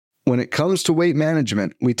When it comes to weight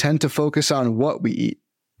management, we tend to focus on what we eat,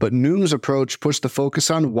 but Noom's approach puts the focus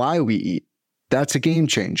on why we eat. That's a game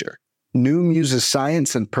changer. Noom uses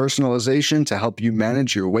science and personalization to help you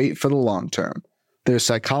manage your weight for the long term. Their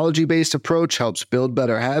psychology-based approach helps build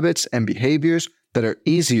better habits and behaviors that are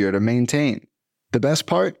easier to maintain. The best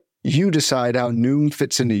part? You decide how Noom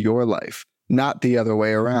fits into your life, not the other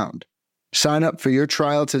way around. Sign up for your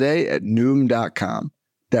trial today at Noom.com.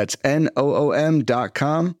 That's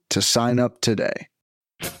Noom.com to sign up today.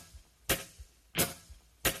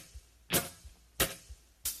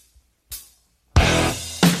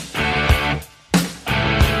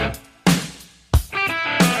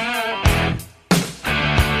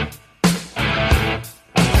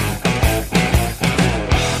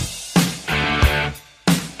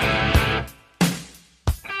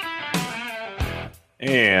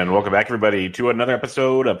 And welcome back, everybody, to another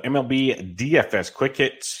episode of MLB DFS Quick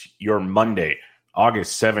Hits, your Monday,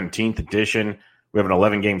 August 17th edition. We have an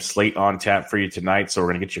 11-game slate on tap for you tonight, so we're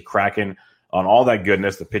going to get you cracking on all that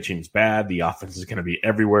goodness. The pitching's bad. The offense is going to be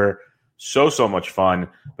everywhere. So much fun.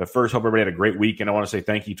 But first, hope everybody had a great week, and I want to say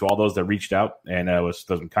thank you to all those that reached out and with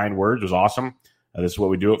some kind words. It was awesome. This is what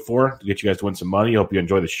we do it for, to get you guys to win some money. Hope you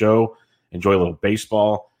enjoy the show, enjoy a little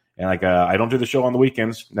baseball. And I don't do the show on the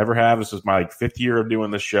weekends. Never have. This is my 5th year of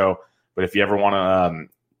doing this show. But if you ever want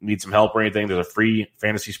to need some help or anything, there's a free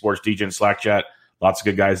fantasy sports DJ and Slack chat. Lots of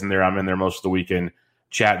good guys in there. I'm in there most of the weekend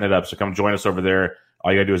chatting it up. So come join us over there.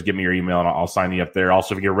 All you got to do is give me your email, and I'll sign you up there.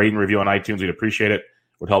 Also, if you get a rating review on iTunes, we'd appreciate it. It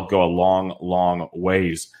would help go a long, long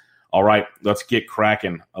ways. All right, let's get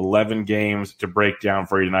cracking. 11 games to break down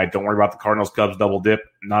for you tonight. Don't worry about the Cardinals-Cubs double dip.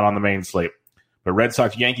 Not on the main slate. But Red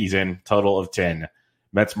Sox-Yankees in, total of 10.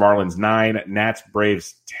 Mets-Marlins 9,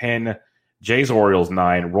 Nats-Braves 10, Jays-Orioles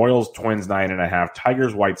 9, Royals-Twins 9.5,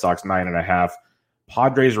 Tigers-White Sox 9.5,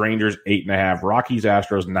 Padres-Rangers 8.5,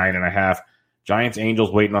 Rockies-Astros 9.5,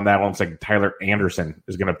 Giants-Angels waiting on that one. Looks like Tyler Anderson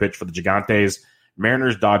is going to pitch for the Gigantes.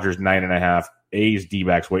 Mariners-Dodgers 9.5,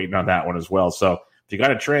 A's-D-backs waiting on that one as well. So if you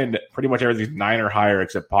got a trend, pretty much everything's 9 or higher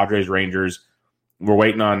except Padres-Rangers. We're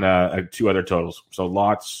waiting on 2 other totals. So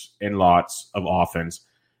lots and lots of offense,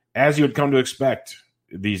 as you would come to expect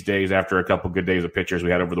these days after a couple good days of pitchers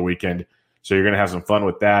we had over the weekend. So you're going to have some fun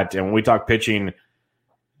with that. And when we talk pitching,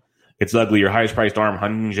 it's ugly. Your highest priced arm,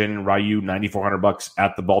 Hyun-Jin Ryu, $9,400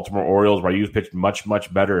 at the Baltimore Orioles. Ryu's pitched much,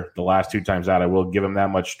 much better the last 2 times out. I will give him that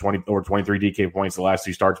much, 20 or 23 DK points the last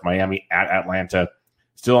 2 starts. Miami at Atlanta.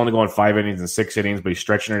 Still only going 5 innings and 6 innings, but he's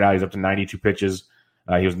stretching it out. He's up to 92 pitches.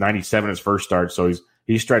 He was 97 his first start, so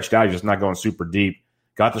he's stretched out. He's just not going super deep.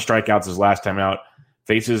 Got the strikeouts his last time out.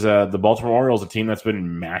 Faces the Baltimore Orioles, a team that's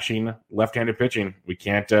been mashing left-handed pitching. We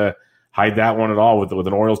can't hide that one at all with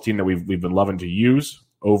an Orioles team that we've been loving to use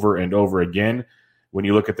over and over again. When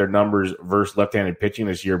you look at their numbers versus left-handed pitching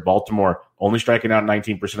this year, Baltimore only striking out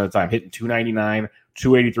 19% of the time, hitting 299,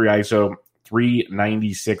 283 ISO,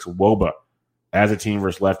 396 WOBA as a team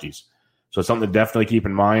versus lefties. So it's something to definitely keep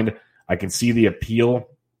in mind. I can see the appeal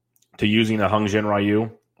to using a Hyun-Jin Ryu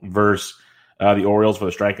versus the Orioles for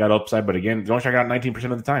the strikeout upside, but again, they only strike out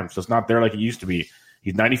 19% of the time, so it's not there like it used to be.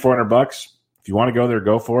 He's $9,400. If you want to go there,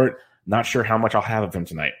 go for it. Not sure how much I'll have of him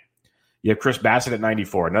tonight. You have Chris Bassett at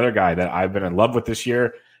 94, another guy that I've been in love with this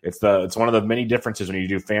year. It's one of the many differences when you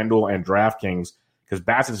do FanDuel and DraftKings, because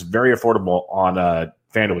Bassett's very affordable on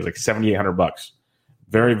FanDuel. It's like $7,800.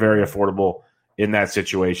 Very, very affordable in that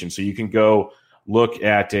situation. So you can go look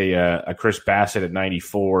at a Chris Bassett at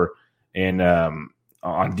 94 and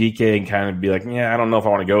on DK and kind of be like, yeah, I don't know if I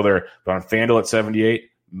want to go there. But on FanDuel at 78,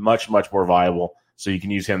 much, much more viable. So you can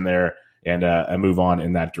use him there and move on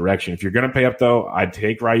in that direction. If you're going to pay up, though, I'd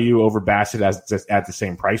take Ryu over Bassett at the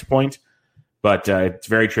same price point. But it's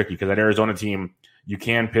very tricky because that Arizona team, you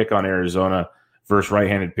can pick on Arizona versus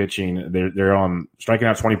right-handed pitching. They're on striking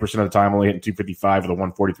out 20% of the time, only hitting 255 with a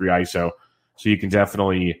 143 ISO. So you can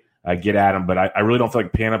definitely get at them. But I really don't feel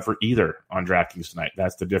like paying up for either on DraftKings tonight.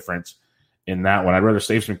 That's the difference in that one. I'd rather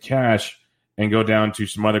save some cash and go down to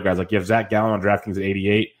some other guys. Like you have Zach Gallen on DraftKings at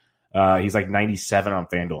 88. He's like 97 on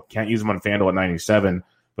FanDuel. Can't use him on FanDuel at 97.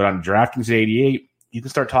 But on DraftKings at 88, you can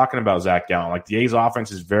start talking about Zach Gallen. Like the A's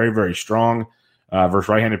offense is very, very strong versus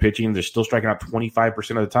right-handed pitching. They're still striking out 25%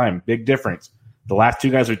 of the time. Big difference. The last 2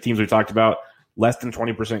 guys or teams we talked about, less than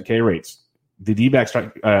 20% K rates. The D-backs,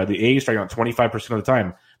 the A's striking out 25% of the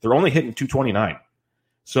time. They're only hitting 229.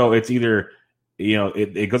 So it's either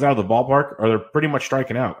it goes out of the ballpark or they're pretty much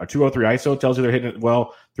striking out. A 203 ISO tells you they're hitting it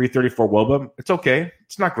well, 334 WOBA. It's okay.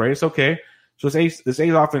 It's not great. It's okay. So this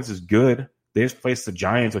A's offense is good. They just faced the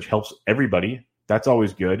Giants, which helps everybody. That's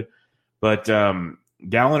always good. But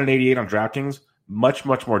Gallen at 88 on DraftKings, much,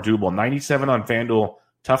 much more doable. 97 on FanDuel,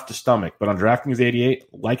 tough to stomach. But on DraftKings 88,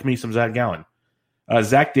 like me some Zach Gallen.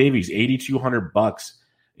 Zach Davies, $8,200,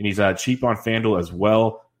 and he's cheap on FanDuel as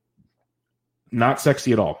well. Not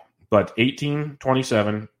sexy at all, but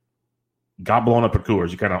 18-27, got blown up at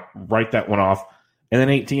Coors. You kind of write that one off, and then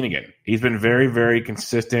 18 again. He's been very, very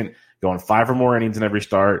consistent, going 5 or more innings in every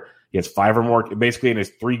start. He has 5 or more, basically in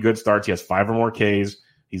his 3 good starts, he has 5 or more Ks.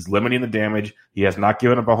 He's limiting the damage. He has not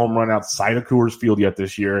given up a home run outside of Coors Field yet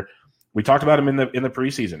this year. We talked about him in the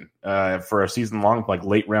preseason for a season-long, like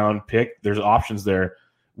late-round pick. There's options there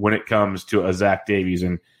when it comes to a Zach Davies.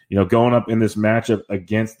 And, going up in this matchup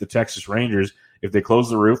against the Texas Rangers, if they close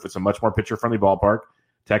the roof, it's a much more pitcher-friendly ballpark.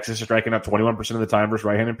 Texas is striking out 21% of the time versus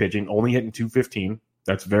right-handed pitching, only hitting .215.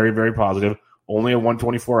 That's very, very positive. Only a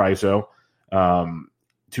 124 ISO.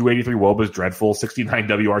 283 WOBA is dreadful. 69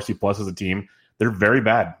 WRC plus as a team. They're very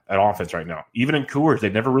bad at offense right now. Even in Coors, they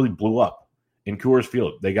never really blew up. In Coors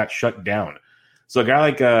Field, they got shut down. So a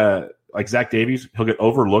guy like Zach Davies, he'll get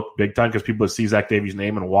overlooked big time because people see Zach Davies'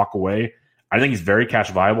 name and walk away. I think he's very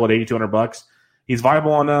cash viable at $8,200. He's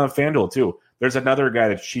viable on FanDuel too. There's another guy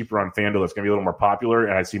that's cheaper on FanDuel that's going to be a little more popular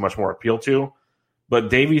and I see much more appeal to.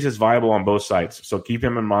 But Davies is viable on both sides, so keep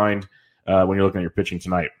him in mind when you're looking at your pitching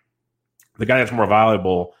tonight. The guy that's more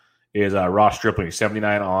valuable is Ross Stripling. He's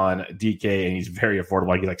 79 on DK, and he's very affordable.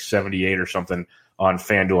 Like he's like 78 or something on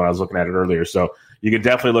FanDuel, and I was looking at it earlier. So you can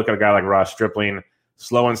definitely look at a guy like Ross Stripling,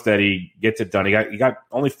 slow and steady, gets it done. He got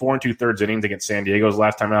only 4 2/3 innings against San Diego's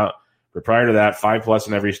last time out. But prior to that, 5+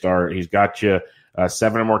 in every start. He's got you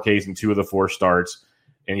 7 or more Ks in 2 of the 4 starts,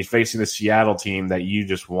 and he's facing the Seattle team that you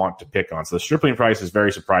just want to pick on. So the Stripling price is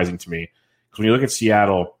very surprising to me because when you look at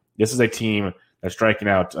Seattle, this is a team that's striking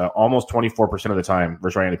out almost 24% of the time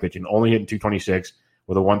versus right-handed pitching, only hitting .226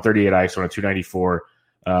 with a 138 ISO and a 294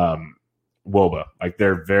 WOBA. Like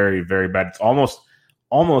they're very, very bad. It's almost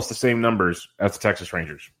the same numbers as the Texas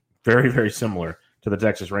Rangers. Very, very similar to the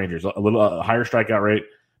Texas Rangers. A little higher strikeout rate,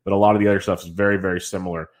 but a lot of the other stuff is very, very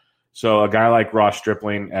similar. So a guy like Ross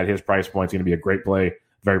Stripling at his price point is going to be a great play,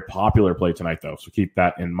 very popular play tonight though. So keep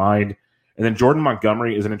that in mind. And then Jordan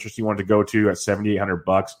Montgomery is an interesting one to go to at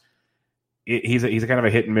 $7,800. He's a kind of a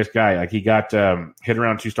hit and miss guy. Like he got hit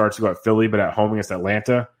around 2 starts ago at Philly, but at home against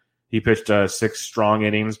Atlanta, he pitched 6 strong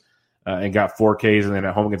innings and got 4 Ks. And then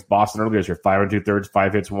at home against Boston earlier this year, 5 2/3,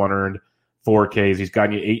 5 hits, 1 earned, 4 Ks. He's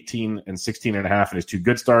gotten you 18 and 16.5 in his 2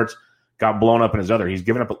 good starts. Got blown up in his other. He's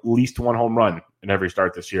given up at least 1 home run in every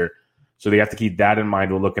start this year. So they have to keep that in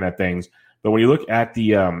mind when looking at things. But when you look at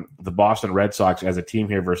the Boston Red Sox as a team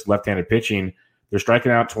here versus left-handed pitching, they're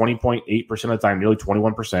striking out 20.8% of the time, nearly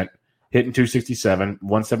 21%. Hitting .267,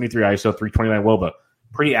 173 ISO, 329 WOBA.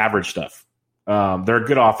 Pretty average stuff. They're a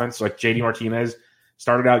good offense. Like JD Martinez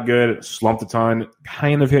started out good, slumped a ton,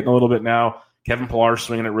 kind of hitting a little bit now. Kevin Pillar's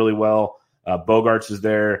swinging it really well. Bogarts is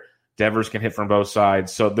there. Devers can hit from both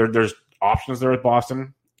sides. So there's options there with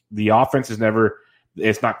Boston. The offense is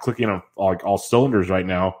it's not clicking on all cylinders right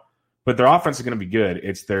now, but their offense is going to be good.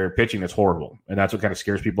 It's their pitching that's horrible, and that's what kind of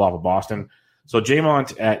scares people off of Boston. So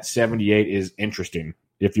J-Mont at 78 is interesting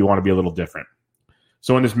if you want to be a little different.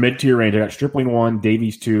 So in this mid-tier range, I got Stripling 1,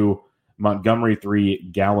 Davies 2, Montgomery 3,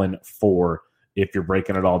 Gallen 4, if you're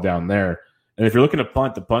breaking it all down there. And if you're looking to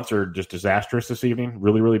punt, the punts are just disastrous this evening,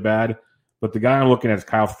 really, really bad. But the guy I'm looking at is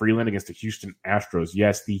Kyle Freeland against the Houston Astros.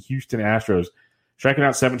 Yes, the Houston Astros striking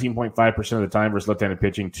out 17.5% of the time versus left-handed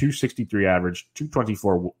pitching, 263 average,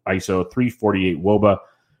 224 ISO, 348 WOBA.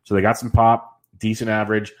 So they got some pop, decent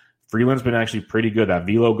average. Freeland's been actually pretty good. That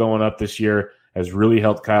velo going up this year has really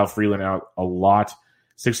helped Kyle Freeland out a lot.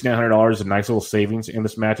 $6,900 is a nice little savings in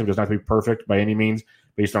this matchup. It doesn't have to be perfect by any means.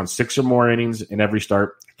 Based on 6 or more innings in every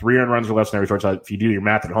start, 3 earned runs or less in every start. So if you do your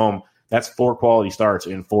math at home, that's 4 quality starts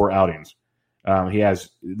in 4 outings. He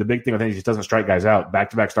has the big thing with him is he doesn't strike guys out.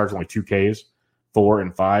 Back-to-back starts, only 2 Ks, 4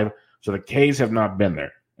 and 5. So the Ks have not been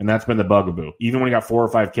there, and that's been the bugaboo. Even when he got 4 or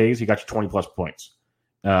 5 Ks, he got you 20-plus points.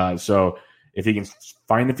 So if he can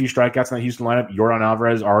find a few strikeouts in that Houston lineup, Yordan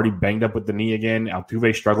Alvarez already banged up with the knee again.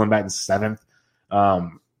 Altuve struggling back in 7th.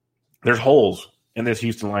 There's holes in this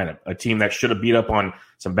Houston lineup. A team that should have beat up on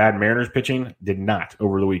some bad Mariners pitching did not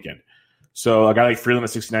over the weekend. So a guy like Freeland at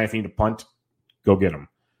 69, if you need to punt, go get him.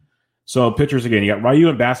 So pitchers again, you got Ryu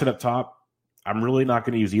and Bassett up top. I'm really not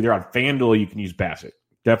going to use either. On FanDuel, you can use Bassett.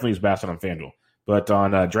 Definitely use Bassett on FanDuel. But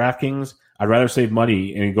on DraftKings, I'd rather save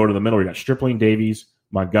money and go to the middle. You got Stripling, Davies,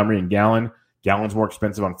 Montgomery, and Gallen. Gallen's more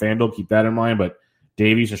expensive on FanDuel. Keep that in mind. But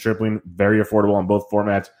Davies and Stripling, very affordable on both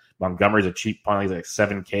formats. Montgomery's a cheap punt. He's like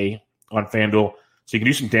 $7K on FanDuel. So you can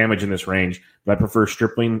do some damage in this range. But I prefer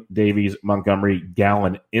Stripling, Davies, Montgomery,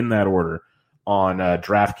 Gallen in that order on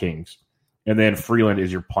DraftKings. And then Freeland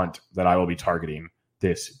is your punt that I will be targeting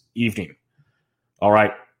this evening. All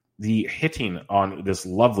right, the hitting on this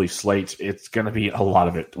lovely slate, it's going to be a lot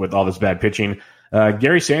of it with all this bad pitching.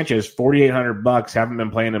 Gary Sanchez, $4,800. Haven't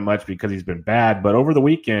been playing him much because he's been bad, but over the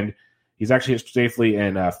weekend, he's actually hit safely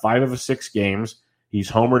in 5 of his 6 games.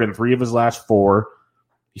 He's homered in 3 of his last 4.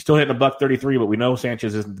 He's still hitting $133, but we know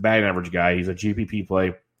Sanchez isn't the batting average guy. He's a GPP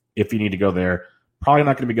play if you need to go there. Probably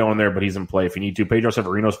not going to be going there, but he's in play if you need to. Pedro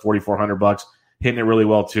Severino's $4,400, hitting it really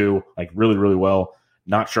well too, like really, really well.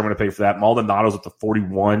 Not sure I'm going to pay for that. Maldonado's at the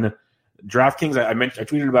 41. DraftKings, I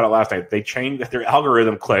tweeted about it last night. They changed their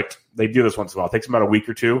algorithm clicked. They do this once in a while. It takes them about a week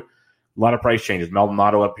or two. A lot of price changes.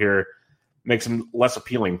 Maldonado up here makes him less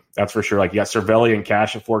appealing. That's for sure. Like, yeah, Cervelli and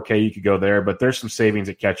Cash at 4K, you could go there, but there's some savings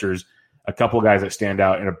at catchers. A couple of guys that stand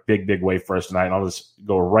out in a big, big way for us tonight. And I'll just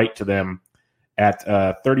go right to them at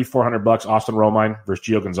 $3,400. Austin Romine versus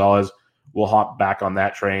Gio Gonzalez. We'll hop back on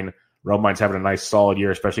that train. Romine's having a nice solid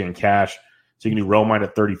year, especially in cash. So you can do Romine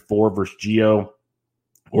at 34 versus Gio.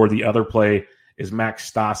 Or the other play is Max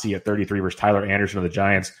Stassi at 33 versus Tyler Anderson of the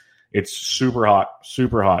Giants. It's super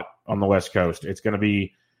hot on the West Coast. It's going to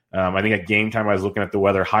be, I think at game time I was looking at the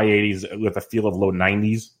weather, high 80s with a feel of low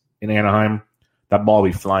 90s in Anaheim. That ball will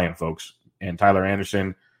be flying, folks. And Tyler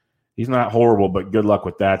Anderson, he's not horrible, but good luck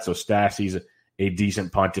with that. So Stassi's a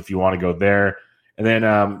decent punt if you want to go there. And then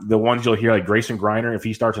the ones you'll hear, like Grayson Griner, if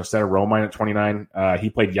he starts instead of Romine at 29, he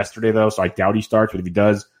played yesterday, though, so I doubt he starts. But if he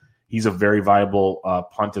does, he's a very viable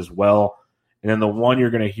punt as well. And then the one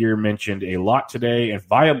you're going to hear mentioned a lot today, and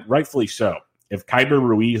rightfully so. If Kyber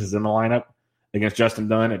Ruiz is in the lineup against Justin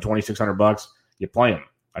Dunn at $2,600, you play him.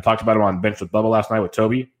 I talked about him on Bench with Bubba last night with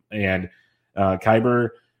Toby. And Kyber,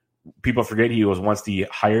 people forget he was once the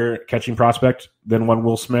higher catching prospect than one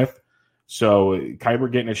Will Smith. So Kyber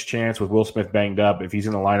getting his chance with Will Smith banged up. If he's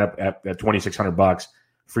in the lineup at $2,600,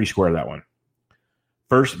 free square that one.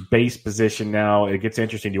 First base position now, it gets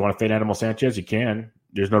interesting. Do you want to fade Animal Sanchez? You can.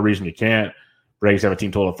 There's no reason you can't. Braves have a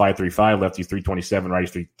team total of 535, lefties 327,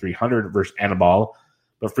 righties 300 versus Anibal.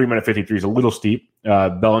 But Freeman at 53 is a little steep.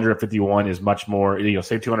 Bellinger at 51 is much more,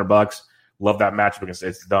 save $200. Love that matchup because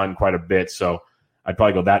it's done quite a bit. So I'd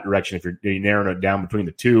probably go that direction if you're narrowing it down between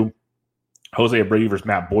the two. Jose Abreu versus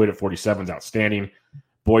Matt Boyd at 47 is outstanding.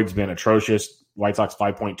 Boyd's been atrocious. White Sox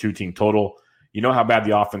 5.2 team total. You know how bad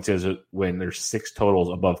the offense is when there's 6 totals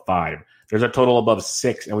above 5. There's a total above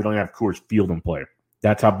 6, and we don't even have Coors Field in play.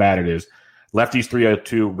 That's how bad it is. Lefties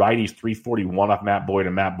 302, righties 341 off Matt Boyd,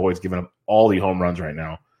 and Matt Boyd's giving up all the home runs right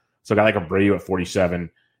now. So a guy like Abreu at 47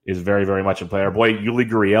 is very, very much in play. Our boy Yuli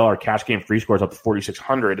Gurriel, our cash game free score is up to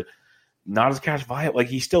 4,600. Not as cash viable. Like,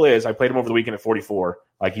 he still is. I played him over the weekend at 44.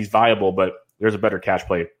 Like, he's viable, but there's a better cash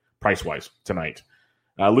play price-wise tonight.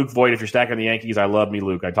 Luke Voigt, if you're stacking the Yankees, I love me,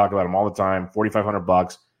 Luke. I talk about him all the time.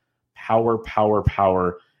 $4,500.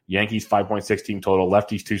 Power. Yankees 5.6 team total.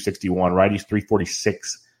 Lefties 261. Righties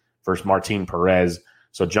 346 versus Martin Perez.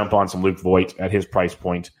 So jump on some Luke Voigt at his price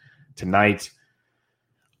point tonight.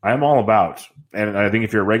 I'm all about, and I think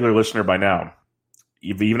if you're a regular listener by now,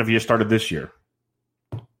 even if you just started this year,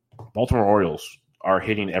 Baltimore Orioles are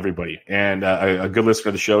hitting everybody. And a good listener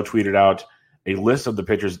of the show tweeted out a list of the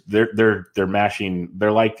pitchers. They're mashing.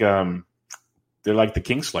 They're like the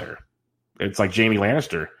Kingslayer. It's like Jamie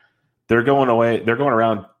Lannister. They're going away. They're going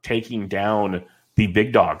around taking down the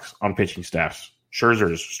big dogs on pitching staffs.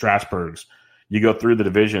 Scherzers, Strasburgs. You go through the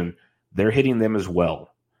division. They're hitting them as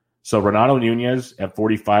well. So Renato Nunez at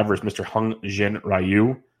 45 versus Mr. Hung Jin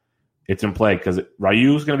Ryu. It's in play because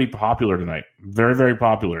Ryu is going to be popular tonight. Very, very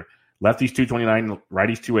popular. Lefties 229,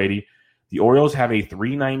 righties 280. The Orioles have a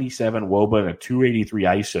 397 WOBA and a 283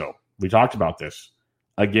 ISO. We talked about this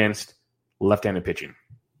against left-handed pitching.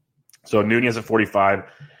 So Nunez at 45.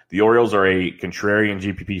 The Orioles are a contrarian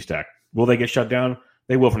GPP stack. Will they get shut down?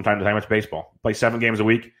 They will from time to time. It's baseball. Play 7 games a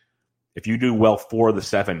week. If you do well 4 of the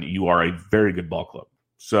 7, you are a very good ball club.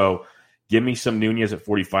 So give me some Nunez at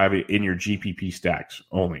 45 in your GPP stacks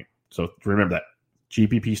only. So remember that.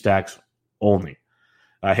 GPP stacks only.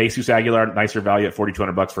 Jesus Aguilar, nicer value at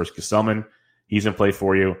 $4,200 versus Gesellman. He's in play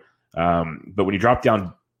for you. But when you drop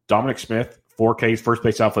down Dominic Smith, 4Ks, first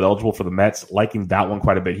base outfield eligible for the Mets, liking that one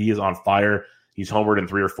quite a bit. He is on fire. He's homered in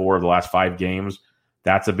 3 or 4 of the last 5 games.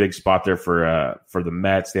 That's a big spot there for the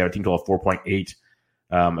Mets. They have a team total of 4.8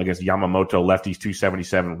 against Yamamoto. Lefties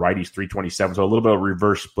 277, righties 327. So a little bit of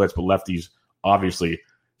reverse splits, but lefties obviously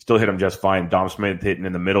still hit them just fine. Dom Smith hitting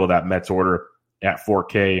in the middle of that Mets order at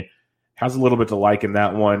 4K. Has a little bit to like in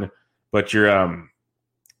that one, but your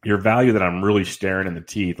value that I'm really staring in the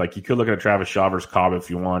teeth. Like, you could look at a Travis Shaw versus Cobb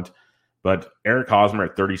if you want, but Eric Hosmer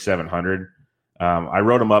at 3,700. I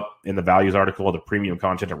wrote him up in the values article, the premium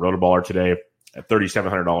content at Rotoballer today at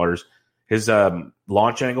 $3,700. His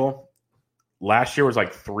launch angle last year was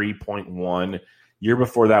like 3.1. Year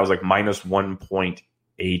before that was like minus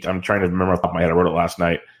 1.8. I'm trying to remember off the top of my head. I wrote it last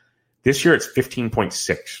night. This year it's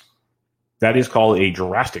 15.6. That is called a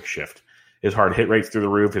drastic shift. His hard hit rate's through the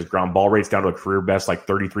roof. His ground ball rate's down to a career best, like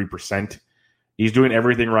 33%. He's doing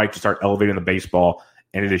everything right to start elevating the baseball,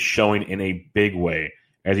 and it is showing in a big way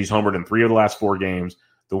as he's homered in 3 of the last 4 games.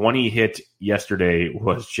 The one he hit yesterday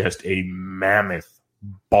was just a mammoth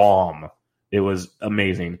bomb. It was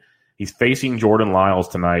amazing. He's facing Jordan Lyles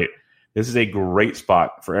tonight. This is a great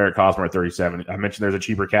spot for Eric Hosmer at 37. I mentioned there's a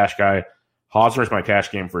cheaper cash guy. Hosmer is my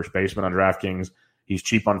cash game first baseman on DraftKings. He's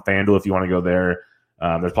cheap on FanDuel if you want to go there.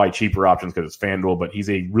 There's probably cheaper options because it's FanDuel, but he's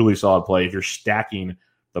a really solid play. If you're stacking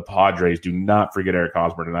the Padres, do not forget Eric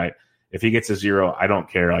Hosmer tonight. If he gets a 0, I don't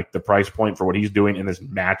care. Like the price point for what he's doing in this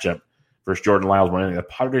matchup versus Jordan Lyles, the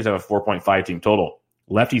Padres have a 4.5 team total.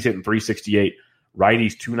 Lefties hitting 368,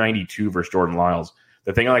 righties 292 versus Jordan Lyles.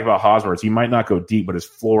 The thing I like about Hosmer is he might not go deep, but his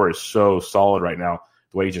floor is so solid right now.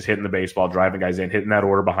 The way he's just hitting the baseball, driving guys in, hitting that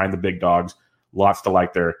order behind the big dogs. Lots to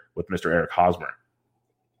like there with Mr. Eric Hosmer.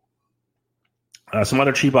 Some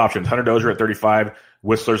other cheap options. Hunter Dozier at 35.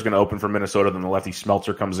 Whistler's going to open for Minnesota. Then the lefty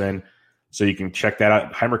Smeltzer comes in. So you can check that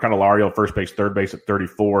out. Heimer Candelario, first base, third base at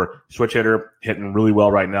 34. Switch hitter, hitting really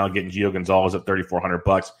well right now, getting Gio Gonzalez at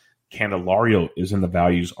 $3,400. Candelario is in the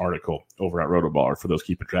values article over at Rotoballer for those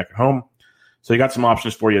keeping track at home. So you got some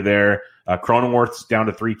options for you there. Cronenworth's down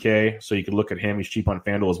to $3K, so you can look at him. He's cheap on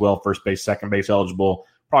FanDuel as well. First base, second base eligible.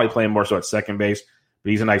 Probably playing more so at second base.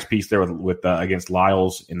 But he's a nice piece there with against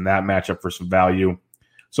Lyles in that matchup for some value.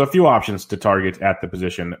 So a few options to target at the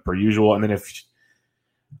position per usual. And then if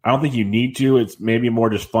I don't think you need to, it's maybe more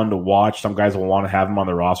just fun to watch. Some guys will want to have him on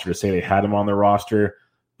their roster to say they had him on their roster.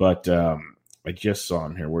 But I just saw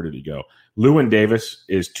him here. Where did he go? Lewin Davis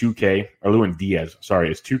is 2K, or Lewin Diaz,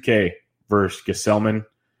 sorry, is 2K versus Gesellman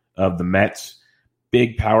of the Mets.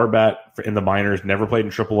 Big power bat in the minors. Never played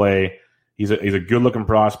in AAA. He's a good-looking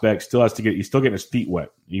prospect. He's still getting his feet wet.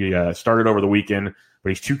 He started over the weekend, but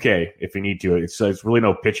he's 2K if you need to. It's really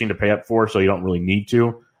no pitching to pay up for, so you don't really need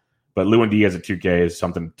to. But Lewin Diaz at 2K is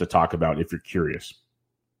something to talk about if you're curious.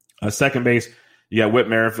 Second base, you got Whit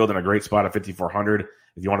Merrifield in a great spot at 5,400.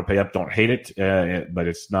 If you want to pay up, don't hate it, but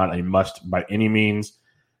it's not a must by any means.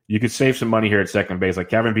 You could save some money here at second base. Like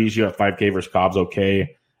Kevin Biggio at 5K versus Cobb's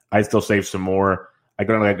okay. I'd still save some more. I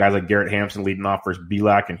go to guys like Garrett Hampson leading off versus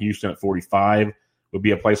Belak in Houston at 45 would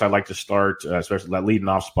be a place I'd like to start, especially that leading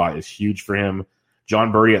off spot is huge for him.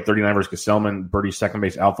 John Birdie at 39 versus Gesellman. Birdie's second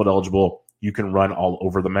base outfield eligible. You can run all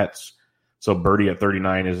over the Mets. So Birdie at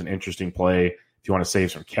 39 is an interesting play if you want to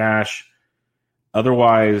save some cash.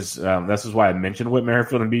 Otherwise, this is why I mentioned Whit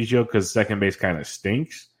Merrifield and Biggio, because second base kind of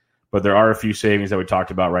stinks. But there are a few savings that we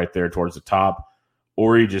talked about right there towards the top.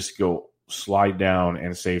 Or you just go slide down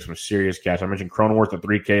and save some serious cash. I mentioned Cronenworth at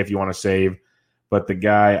 3K if you want to save. But the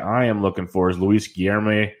guy I am looking for is Luis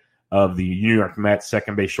Guillermo of the New York Mets,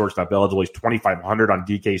 second base shortstop eligible. He's 2,500 on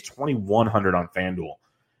DK. He's 2,100 on FanDuel.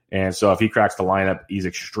 And so if he cracks the lineup, he's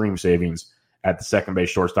extreme savings at the second base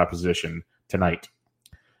shortstop position tonight.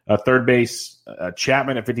 Third base,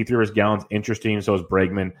 Chapman at 53 versus Gallon's interesting. So is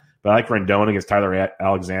Bregman. But I like Rendon against Tyler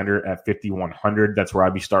Alexander at 5,100. That's where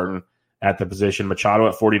I'd be starting at the position. Machado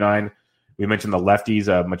at 49. We mentioned the lefties.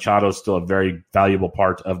 Machado is still a very valuable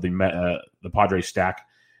part of the Padres stack.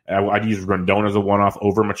 I'd use Rendon as a one-off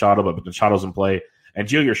over Machado, but Machado's in play. And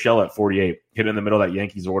Gio Urshela at 48, hit in the middle of that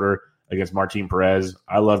Yankees order against Martin Perez.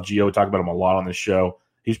 I love Gio. We talk about him a lot on this show.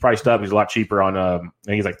 He's priced up. He's a lot cheaper on, I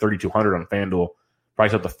think he's like 3,200 on FanDuel.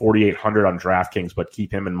 Priced up to 4,800 on DraftKings, but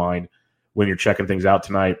keep him in mind when you're checking things out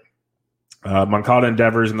tonight. Moncada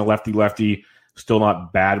Endeavors and the lefty-lefty, still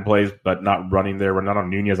not bad plays, but not running there. We're not on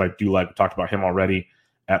Nunez. I do like, we talked about him already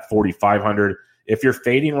at 4,500. If you're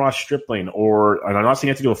fading Ross Stripling, and I'm not saying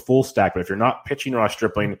you have to do a full stack, but if you're not pitching Ross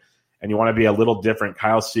Stripling and you want to be a little different,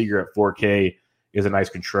 Kyle Seager at 4K is a nice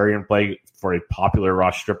contrarian play for a popular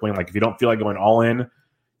Ross Stripling. Like if you don't feel like going all in,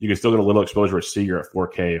 you can still get a little exposure with Seager at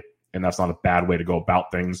 4K, and that's not a bad way to go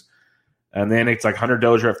about things. And then it's like Hunter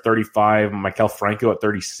Dozier at 35, Michael Franco at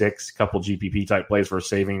 36, a couple GPP type plays for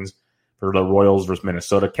savings for the Royals versus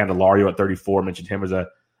Minnesota. Candelario at 34, mentioned him as a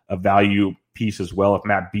value piece as well. If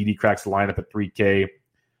Matt Beattie cracks the lineup at 3K,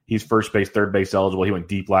 he's first base, third base eligible. He went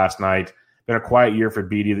deep last night. Been a quiet year for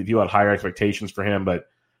Beattie. People had higher expectations for him, but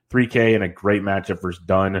 3K and a great matchup versus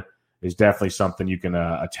Dunn is definitely something you can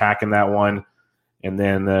attack in that one. And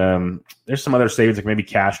then there's some other savings, like maybe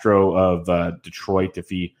Castro of Detroit if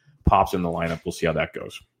he pops in the lineup. We'll see how that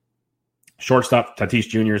goes. Shortstop, Tatis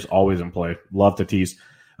Jr. is always in play. Love Tatis.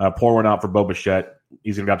 Pour one out for Bo Bichette.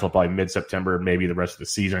 He's going to go until probably mid-September, maybe the rest of the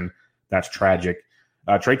season. That's tragic.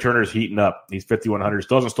 Trey Turner's heating up. He's 5,100.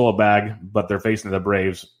 Still hasn't stole a bag, but they're facing the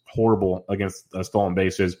Braves. Horrible against stolen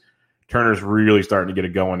bases. Turner's really starting to get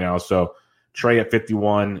it going now. So Trey at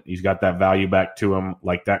 51, he's got that value back to him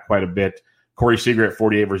like that quite a bit. Corey Seager at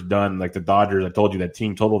 48 versus Dunn. Like the Dodgers, I told you that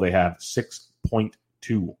team total they have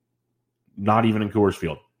 6.2. Not even in Coors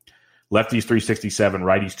Field. Lefties 367,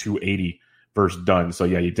 righties 280 versus Dunn. So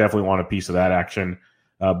yeah, you definitely want a piece of that action.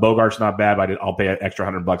 Bogart's not bad, but I'll pay an extra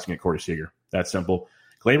 $100 and get Corey Seager. That's simple.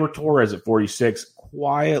 Gleyber Torres at 46,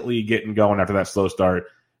 quietly getting going after that slow start.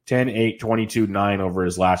 10, 8, 22, 9 over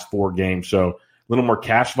his last 4 games. So a little more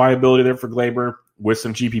cash viability there for Gleyber with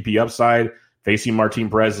some GPP upside. Facing Martin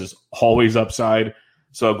Perez is always upside.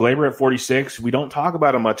 So Gleyber at 46, we don't talk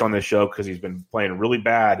about him much on this show because he's been playing really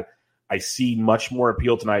bad. I see much more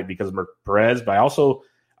appeal tonight because of Perez, but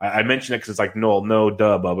I mention it because it's like, no,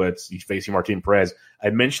 duh, Bubba. He's facing Martin Perez. I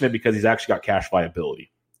mention it because he's actually got cash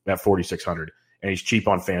viability at 4,600, and he's cheap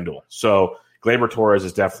on FanDuel. So Gleyber Torres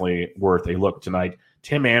is definitely worth a look tonight.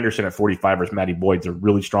 Tim Anderson at 45 versus Matty Boyd's a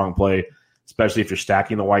really strong play, especially if you're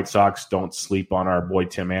stacking the White Sox. Don't sleep on our boy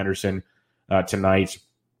Tim Anderson tonight.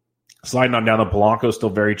 Sliding on down, the Polanco's still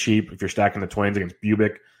very cheap if you're stacking the Twins against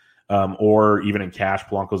Bubic, or even in cash.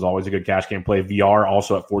 Polanco's always a good cash game play. VR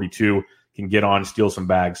also at 42 can get on, steal some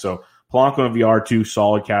bags. So Polanco and VR, 2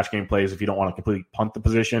 solid cash game plays if you don't want to completely punt the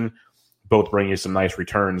position. Both bring you some nice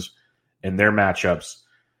returns in their matchups.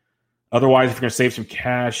 Otherwise, if you're going to save some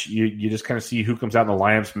cash, you just kind of see who comes out in the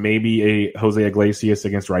lineups. Maybe a Jose Iglesias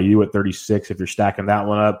against Ryu at 36 if you're stacking that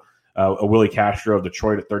one up. A Willie Castro of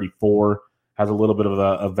Detroit at 34 has a little bit of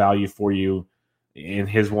a value for you in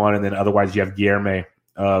his one. And then otherwise, you have Guillermo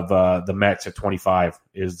of the Mets at 25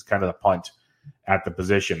 is kind of the punt at the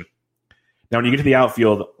position. Now, when you get to the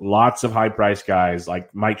outfield, lots of high-priced guys.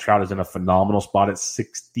 Like Mike Trout is in a phenomenal spot at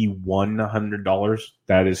 $6,100.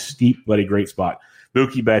 That is steep, but a great spot.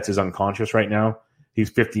 Mookie Betts is unconscious right now. He's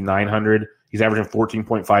 5,900. He's averaging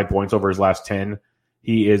 14.5 points over his last 10.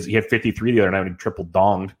 He had 53 the other night when he triple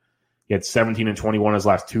donged. He had 17 and 21 his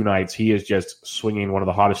last 2 nights. He is just swinging one of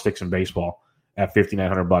the hottest sticks in baseball at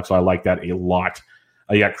 $5,900. So I like that a lot.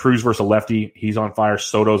 You got Cruz versus a lefty. He's on fire.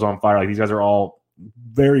 Soto's on fire. Like these guys are all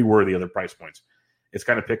very worthy of their price points. It's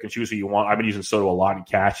kind of pick and choose who you want. I've been using Soto a lot in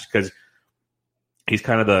cash because he's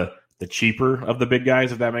kind of the cheaper of the big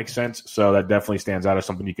guys, if that makes sense. So that definitely stands out as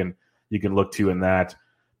something you can look to in that.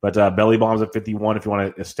 But Belly Bomb's at 51 if you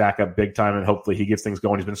want to stack up big time, and hopefully he gets things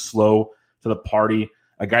going. He's been slow to the party.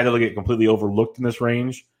 A guy that'll get completely overlooked in this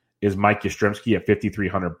range is Mike Yastrzemski at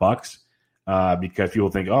 $5,300 because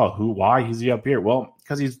people think, why is he up here? Well,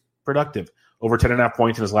 because he's productive. Over 10.5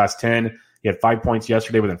 points in his last 10. He had 5 points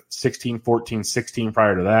yesterday with a 16, 14, 16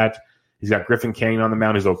 prior to that. He's got Griffin Canyon on the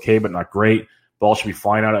mound who's okay, but not great. Ball should be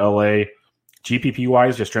flying out of L.A.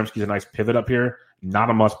 GPP-wise, Yastrzemski's a nice pivot up here. Not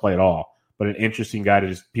a must-play at all, but an interesting guy to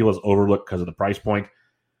just people is overlooked because of the price point,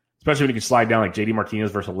 especially when you can slide down like J.D.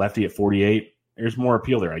 Martinez versus a lefty at 48. There's more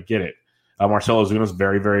appeal there. I get it. Marcell Ozuna's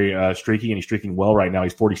very, very streaky, and he's streaking well right now.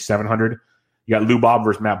 He's 4,700. You got Lou Bob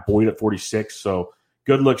versus Matt Boyd at 46, so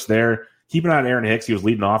good looks there. Keep an eye on Aaron Hicks. He was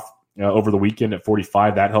leading off over the weekend at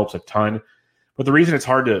 45. That helps a ton. But the reason it's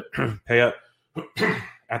hard to pay up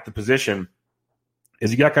at the position is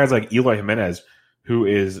you got guys like Eloy Jimenez, who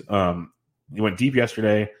is he went deep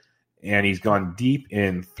yesterday, and he's gone deep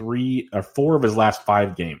in 3 or 4 of his last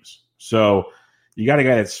 5 games. So you got a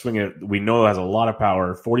guy that's swinging. We know has a lot of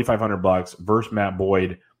power. $4,500 versus Matt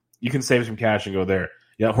Boyd. You can save some cash and go there.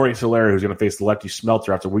 You got Jorge Soler, who's going to face the lefty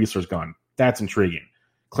Smelter after Weisler's gone. That's intriguing.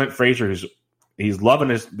 Clint Frazier, he's loving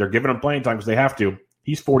his. They're giving him playing time because they have to.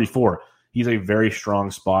 He's 44. He's a very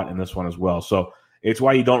strong spot in this one as well. So it's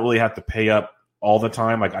why you don't really have to pay up all the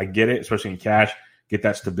time. Like I get it, especially in cash, get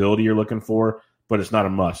that stability you're looking for, but it's not a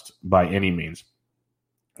must by any means.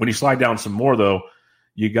 When you slide down some more, though,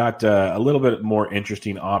 you got a little bit more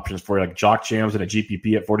interesting options for you, like Jock Jams and a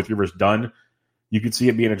GPP at 43 versus Dunn. You could see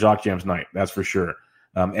it being a Jock Jams night, that's for sure.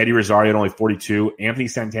 Eddie Rosario at only 42. Anthony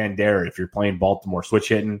Santander, if you're playing Baltimore, switch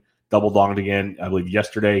hitting, double donged again. I believe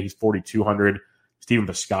yesterday he's 4,200. Steven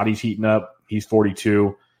Piscotty's heating up. He's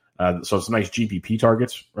 42. So it's nice GPP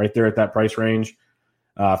targets right there at that price range.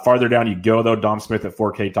 Farther down you go, though. Dom Smith at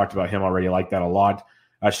 4K, talked about him already. I like that a lot.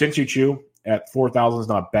 Shin-Soo Choo at 4,000 is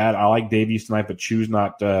not bad. I like Davies tonight, but Choo's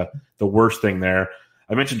not the worst thing there.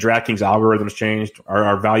 I mentioned DraftKings algorithms changed.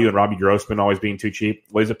 Our value in Robbie Grossman always being too cheap.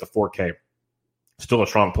 Well, he's up to 4K. Still a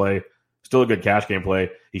strong play. Still a good cash game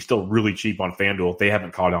play. He's still really cheap on FanDuel. They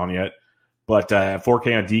haven't caught on yet. But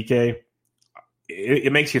 4K on DK,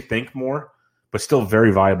 it makes you think more, but still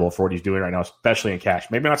very viable for what he's doing right now, especially in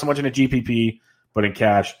cash. Maybe not so much in a GPP, but in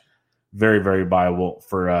cash, very, very viable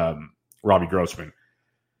for Robbie Grossman.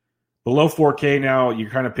 Below 4K now, you're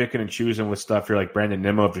kind of picking and choosing with stuff here like Brandon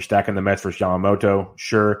Nimmo if you're stacking the Mets versus Yamamoto.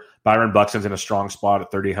 Sure. Byron Buxton's in a strong spot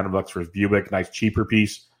at $3,800 for his Bubick. Nice cheaper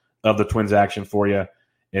piece of the Twins action for you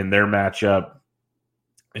in their matchup.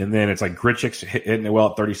 And then it's like Grichuk's hitting it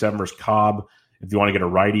well at 37 versus Cobb. If you want to get a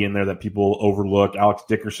righty in there that people overlook, Alex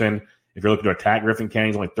Dickerson. If you're looking to attack Griffin Canning,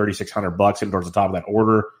 he's only $3,600 in towards the top of that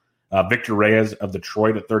order. Victor Reyes of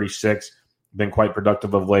Detroit at 36, been quite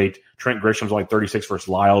productive of late. Trent Grisham's only 36 versus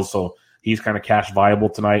Lyles, so he's kind of cash viable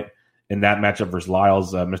tonight in that matchup versus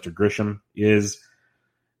Lyles. Mr. Grisham is.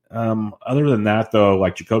 Other than that, though,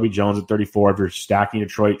 like Jacoby Jones at 34, if you're stacking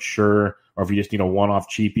Detroit, sure. Or if you just need a one-off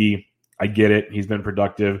cheapie, I get it. He's been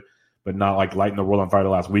productive, but not like lighting the world on fire the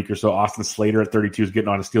last week or so. Austin Slater at 32 is getting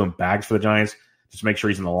on and stealing bags for the Giants. Just make sure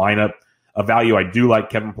he's in the lineup. A value I do like,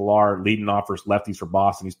 Kevin Pillar, leading off versus lefties for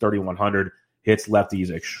Boston. He's 3,100, hits lefties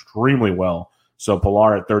extremely well. So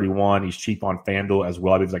Pillar at 31, he's cheap on FanDuel as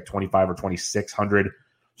well. I believe he's like 25 or 2,600.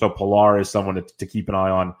 So Pillar is someone to keep an eye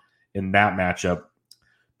on in that matchup.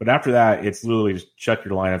 But after that, it's literally just check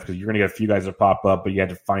your lineup because you're going to get a few guys that pop up, but you have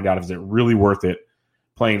to find out if is it really worth it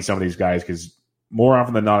playing some of these guys because more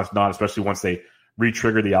often than not, it's not, especially once they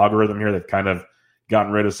re-trigger the algorithm here. They've kind of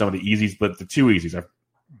gotten rid of some of the easies, but the two easies,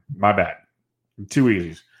 my bad, two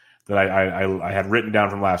easies that I had written down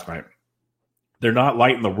from last night. They're not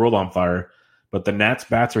lighting the world on fire, but the Nats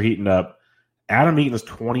bats are heating up. Adam Eaton is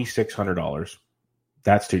 $2,600.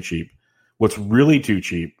 That's too cheap. What's really too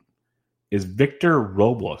cheap is Victor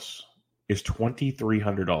Robles is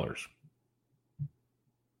 $2,300.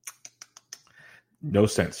 No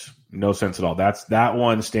sense. No sense at all. That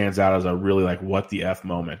one stands out as a really like what the F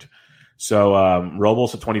moment. So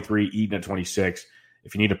Robles at 23, Eaton at 26.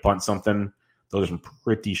 If you need to punt something, those are some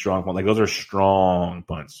pretty strong punts. Like those are strong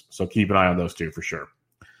punts. So keep an eye on those two for sure.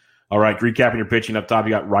 All right, recapping your pitching up top,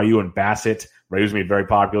 you got Ryu and Bassett. Ryu's going to be very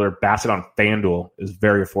popular. Bassett on FanDuel is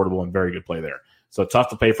very affordable and very good play there. So tough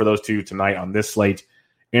to pay for those two tonight on this slate.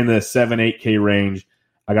 In the 7-8K range,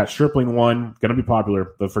 I got Stripling 1, going to be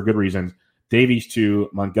popular, but for good reasons. Davies 2,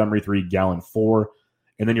 Montgomery 3, Gallen 4.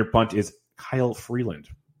 And then your punt is Kyle Freeland,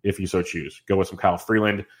 if you so choose. Go with some Kyle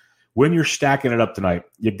Freeland. When you're stacking it up tonight,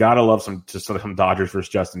 you got to love some Dodgers versus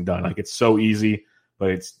Justin Dunn. Like it's so easy,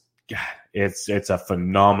 but it's a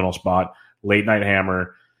phenomenal spot. Late night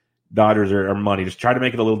hammer. Dodgers are money. Just try to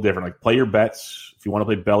make it a little different. Like play your bets. If you want to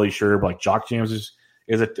play belly, sure. But like Jock Jams is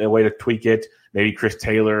a way to tweak it. Maybe Chris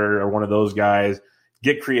Taylor or one of those guys.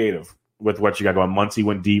 Get creative with what you got going. Muncy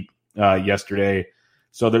went deep yesterday.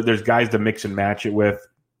 So there's guys to mix and match it with.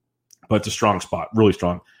 But it's a strong spot. Really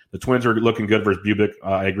strong. The Twins are looking good versus Bubick.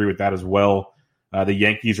 I agree with that as well. The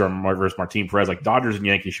Yankees are versus Martin Perez. Like Dodgers and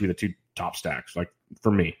Yankees should be the two top stacks. Like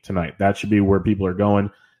for me tonight, that should be where people are going,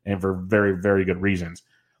 and for very, very good reasons.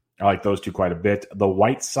 I like those two quite a bit. The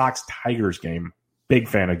White Sox-Tigers game, big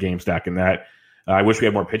fan of game stacking that. I wish we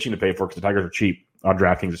had more pitching to pay for because the Tigers are cheap on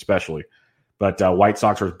DraftKings especially. But White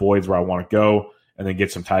Sox versus Boyd's where I want to go, and then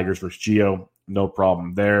get some Tigers versus Gio. No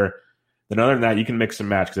problem there. Then other than that, you can mix and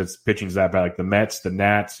match because it's pitching's that bad. Like the Mets, the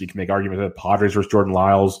Nats, you can make arguments with the Padres versus Jordan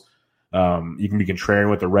Lyles. You can be contrarian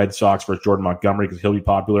with the Red Sox versus Jordan Montgomery because he'll be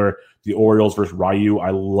popular. The Orioles versus Ryu,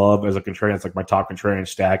 I love as a contrarian. It's like my top contrarian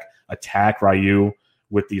stack. Attack Ryu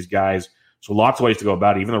with these guys. So lots of ways to go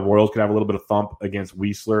about it. Even the Royals could have a little bit of thump against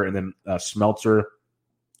Weisler and then Smeltzer.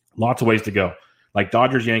 Lots of ways to go. Like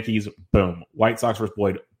Dodgers, Yankees, boom. White Sox versus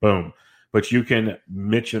Boyd, boom. But you can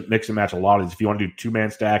mix and match a lot of these. If you want to do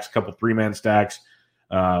 2-man stacks, a couple 3-man stacks,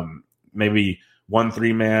 maybe 1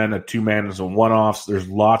 3-man, a 2-man, and some one-offs. There's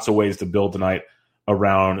lots of ways to build tonight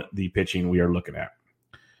around the pitching we are looking at.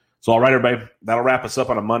 So, all right, everybody, that'll wrap us up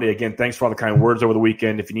on a Monday. Again, thanks for all the kind words over the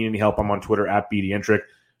weekend. If you need any help, I'm on Twitter at BDintric.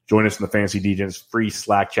 Join us in the Fantasy Degens free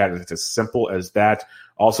Slack chat. It's as simple as that.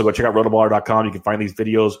 Also, go check out rotoballer.com. You can find these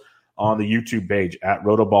videos on the YouTube page at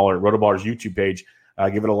Rotoballer's YouTube page.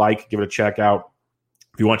 Give it a like, give it a check out.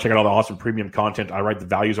 If you want to check out all the awesome premium content, I write the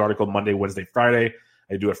values article Monday, Wednesday, Friday.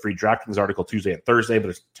 I do a free DraftKings article Tuesday and Thursday, but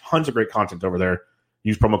there's tons of great content over there.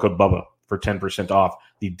 Use promo code BUBBA for 10% off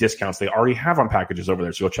the discounts they already have on packages over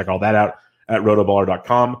there. So go check all that out at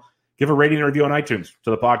rotoballer.com. Give a rating and review on iTunes to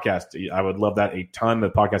the podcast. I would love that a ton. The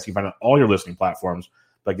podcast you can find on all your listening platforms,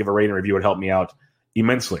 but give a rating and review would help me out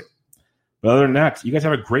immensely. But other than that, you guys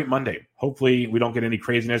have a great Monday. Hopefully we don't get any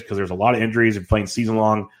craziness because there's a lot of injuries and playing season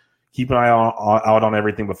long. Keep an eye out on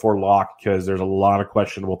everything before lock because there's a lot of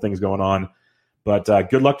questionable things going on. But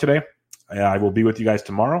good luck today. I will be with you guys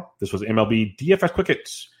tomorrow. This was MLB DFS Quick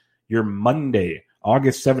Hits, your Monday,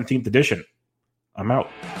 August 17th edition. I'm out.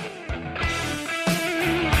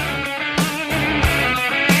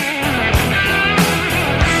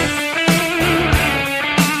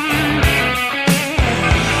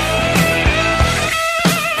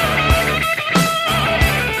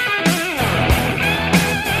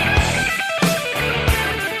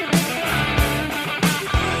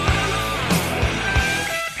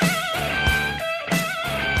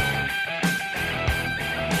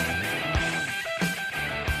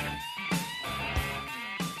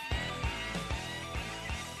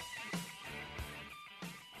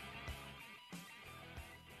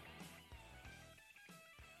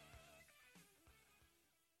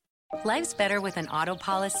 Life's better with an auto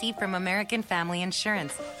policy from American Family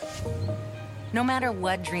Insurance. No matter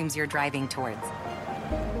what dreams you're driving towards.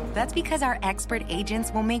 That's because our expert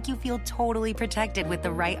agents will make you feel totally protected with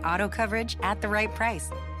the right auto coverage at the right price.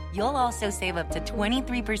 You'll also save up to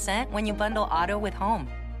 23% when you bundle auto with home.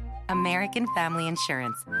 American Family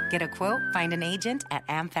Insurance. Get a quote, find an agent at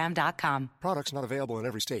amfam.com. Products not available in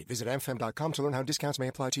every state. Visit amfam.com to learn how discounts may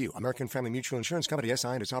apply to you. American Family Mutual Insurance Company, SI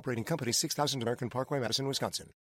and its operating company, 6000 American Parkway, Madison, Wisconsin.